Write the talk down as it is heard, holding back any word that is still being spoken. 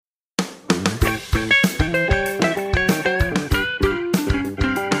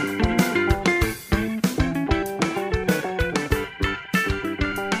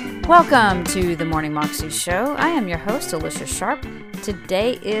Welcome to the Morning Moxie Show. I am your host, Alicia Sharp.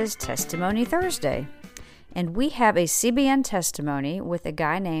 Today is Testimony Thursday, and we have a CBN testimony with a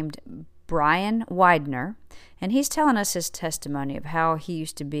guy named Brian Widener, and he's telling us his testimony of how he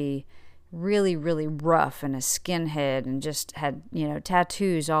used to be really, really rough and a skinhead and just had,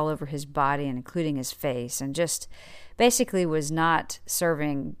 tattoos all over his body and including his face, and just basically was not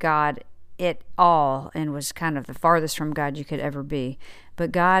serving God at all and was kind of the farthest from God you could ever be.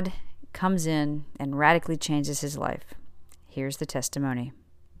 But God comes in and radically changes his life. Here's the testimony.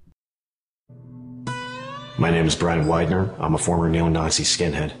 My name is Brian Widener. I'm a former neo-Nazi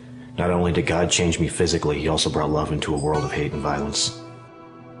skinhead. Not only did God change me physically, he also brought love into a world of hate and violence.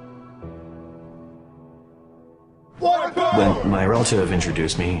 When my relative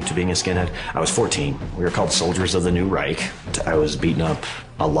introduced me to being a skinhead, I was 14. We were called Soldiers of the New Reich. I was beaten up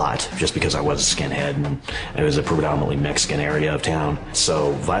a lot just because I was a skinhead, and it was a predominantly Mexican area of town.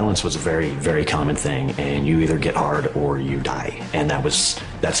 So violence was a very, very common thing, and you either get hard or you die. And that's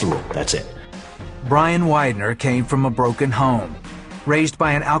the rule. That's it. Brian Widener came from a broken home. Raised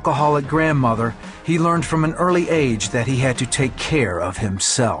by an alcoholic grandmother, he learned from an early age that he had to take care of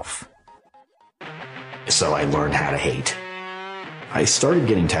himself. So I learned how to hate. I started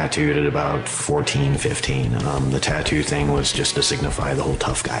getting tattooed at about 14, 15. The tattoo thing was just to signify the whole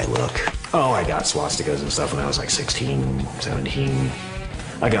tough guy look. Oh, I got swastikas and stuff when I was like 16, 17.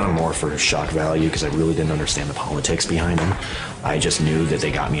 I got them more for shock value because I really didn't understand the politics behind them. I just knew that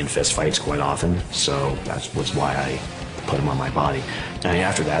they got me in fist fights quite often, so that was why I put them on my body. And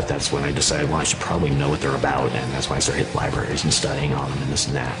after that, that's when I decided, well, I should probably know what they're about, and that's when I started hitting libraries and studying on them and this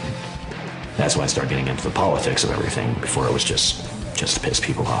and that. That's when I started getting into the politics of everything. Before it was just to piss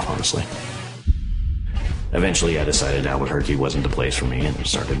people off, honestly. Eventually, I decided Albuquerque wasn't the place for me and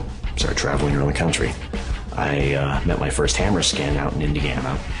started traveling around the country. I met my first Hammerskin out in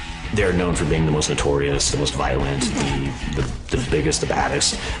Indiana. They're known for being the most notorious, the most violent, the biggest, the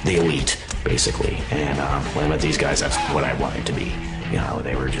baddest, the elite, basically. And when I met these guys, that's what I wanted to be.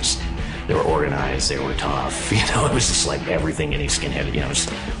 They were organized, they were tough. It was just like everything any skinhead,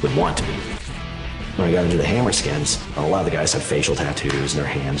 just would want to be. When I got into the Hammerskins, a lot of the guys have facial tattoos and their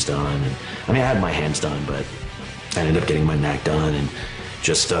hands done. I had my hands done, but I ended up getting my neck done, and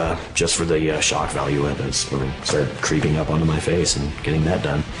just for the shock value of it, started creeping up onto my face and getting that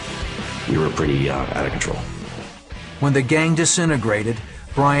done. We were pretty out of control. When the gang disintegrated,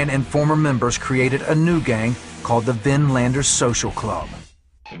 Brian and former members created a new gang called the Vinlanders Social Club.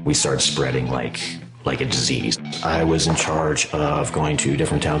 We started spreading like a disease. I was in charge of going to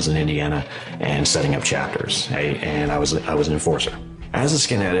different towns in Indiana and setting up chapters, and I was an enforcer. As a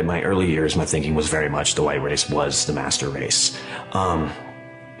skinhead in my early years, my thinking was very much the white race was the master race.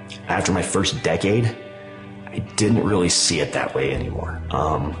 After my first decade, I didn't really see it that way anymore.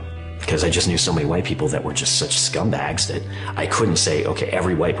 Because I just knew so many white people that were just such scumbags that I couldn't say, okay,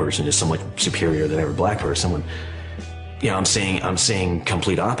 every white person is so much superior than every black person. When, I'm saying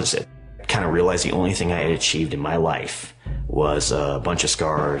complete opposite. Kind of realized the only thing I had achieved in my life was a bunch of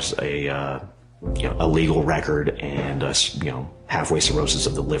scars, a legal record, and halfway cirrhosis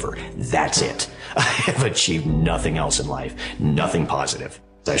of the liver. That's it. I have achieved nothing else in life, nothing positive.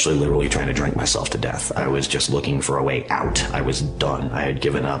 I was actually literally trying to drink myself to death. I was just looking for a way out. I was done. I had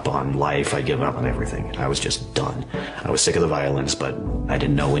given up on life. I'd given up on everything. I was just done. I was sick of the violence, but I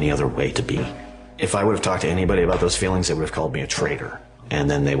didn't know any other way to be. If I would have talked to anybody about those feelings, they would have called me a traitor. And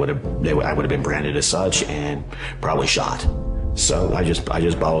then I would have been branded as such and probably shot. So I just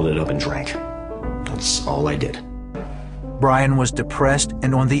bottled it up and drank. That's all I did. Brian was depressed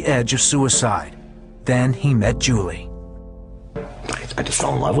and on the edge of suicide. Then he met Julie. I just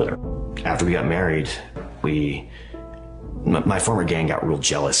fell in love with her. After we got married, my former gang got real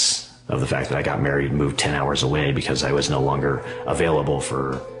jealous of the fact that I got married and moved 10 hours away because I was no longer available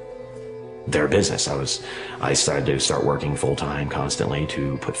for their business. I started to working full-time constantly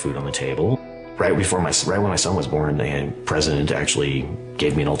to put food on the table. Right when my son was born, the president actually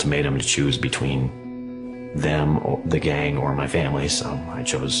gave me an ultimatum to choose between them, or the gang, or my family. So I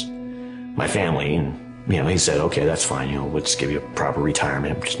chose my family, and he said, okay, that's fine. Let's give you a proper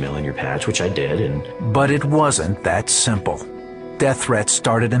retirement, just mail in your patch, which I did. But it wasn't that simple. Death threats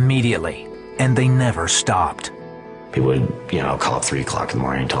started immediately, and they never stopped. People would, call up 3 o'clock in the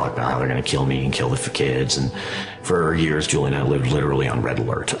morning and talk about how they're going to kill me and kill the kids. And for years, Julie and I lived literally on red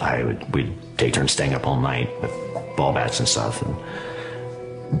alert. We'd take turns staying up all night with ball bats and stuff,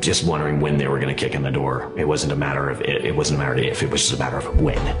 and just wondering when they were going to kick in the door. It wasn't a matter of if, it was just a matter of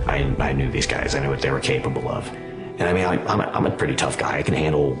when. I knew these guys. I knew what they were capable of. And I'm a pretty tough guy. I can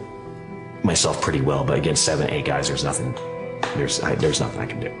handle myself pretty well, but against 7, 8 guys, there's nothing I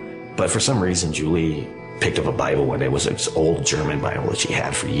can do. But for some reason, Julie picked up a Bible one day. It was this old German Bible that she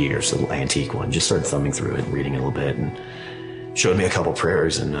had for years, a little antique one. Just started thumbing through it and reading it a little bit, and showed me a couple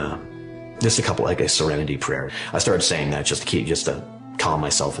prayers, and just a couple, like a serenity prayer. I started saying that just to calm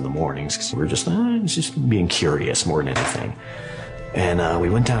myself in the mornings, because we were just being curious more than anything. And we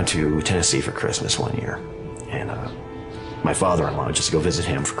went down to Tennessee for Christmas one year, and my father-in-law, just to go visit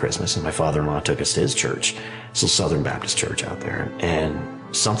him for Christmas, and my father-in-law took us to his church. It's a Southern Baptist church out there,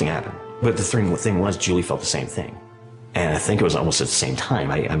 and something happened. But the thing was, Julie felt the same thing. And I think it was almost at the same time.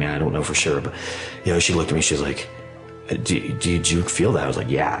 I mean, I don't know for sure, but, she looked at me, she was like, did you feel that? I was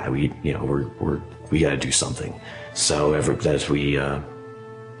like, yeah, we got to do something. So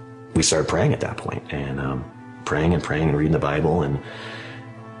we started praying at that point, and praying and reading the Bible, and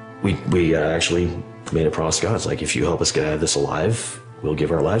we actually made a promise to God. It's like, if you help us get out of this alive, we'll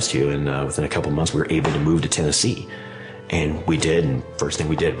give our lives to you. And within a couple of months, we were able to move to Tennessee. And we did, and first thing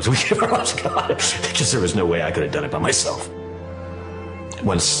we did was we gave our lives to God, because there was no way I could have done it by myself.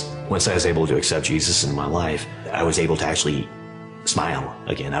 Once I was able to accept Jesus in my life, I was able to actually smile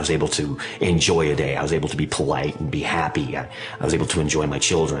again. I was able to enjoy a day. I was able to be polite and be happy. I was able to enjoy my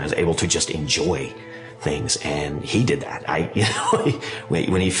children. I was able to just enjoy things, and he did that.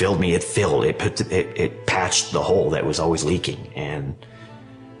 When he filled me, it patched the hole that was always leaking. And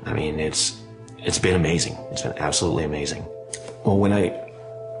I mean, it's been amazing. It's been absolutely amazing. Well, when I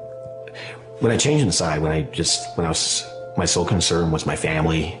changed inside, my sole concern was my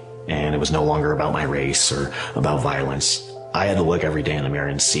family, and it was no longer about my race or about violence. I had to look every day in the mirror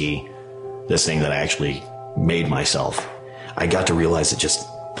and see this thing that I actually made myself. I got to realize just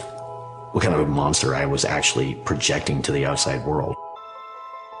what kind of a monster I was actually projecting to the outside world.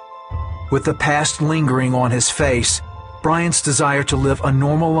 With the past lingering on his face, Brian's desire to live a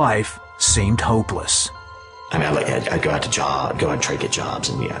normal life seemed hopeless. I mean, I'd go out and try to get jobs,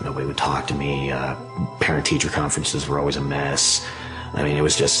 and nobody would talk to me. Parent-teacher conferences were always a mess. I mean, it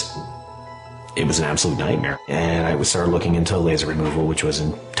was an absolute nightmare. And I started looking into laser removal, which was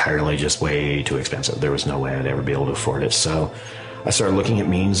entirely just way too expensive. There was no way I'd ever be able to afford it. So I started looking at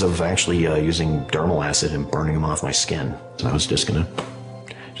means of actually using dermal acid and burning them off my skin. And I was just going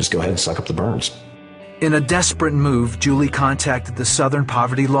to go ahead and suck up the burns. In a desperate move, Julie contacted the Southern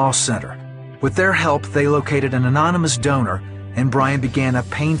Poverty Law Center. With their help, they located an anonymous donor, and Brian began a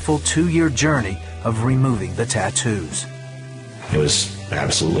painful 2-year journey of removing the tattoos. It was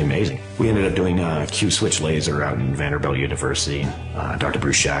absolutely amazing. We ended up doing Q-switch laser out in Vanderbilt University. Dr.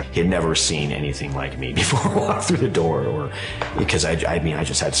 Bruce Shack, he had never seen anything like me before I walked through the door, because I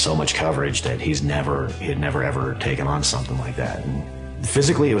just had so much coverage that he had never ever taken on something like that. And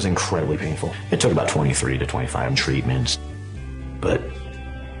physically, it was incredibly painful. It took about 23 to 25 treatments, but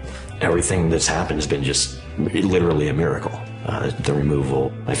everything that's happened has been just literally a miracle. The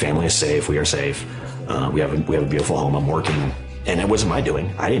removal, my family is safe, we are safe. We have a beautiful home. I'm working, and it wasn't my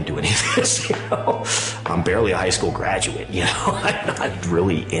doing. I didn't do any of this, I'm barely a high school graduate, I'm not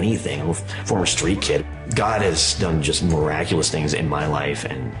really anything. I'm a former street kid. God has done just miraculous things in my life,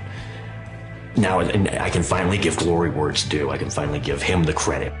 and now I can finally give glory where it's due. I can finally give him the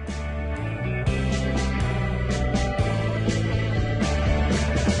credit.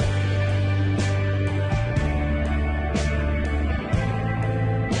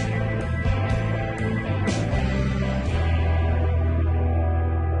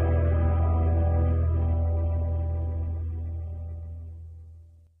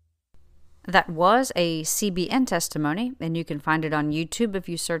 That was a CBN testimony, and you can find it on YouTube if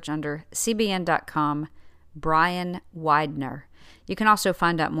you search under cbn.com, Brian Widener. You can also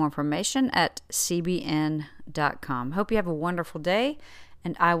find out more information at cbn.com. Hope you have a wonderful day,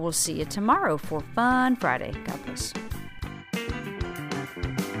 and I will see you tomorrow for Fun Friday. God bless.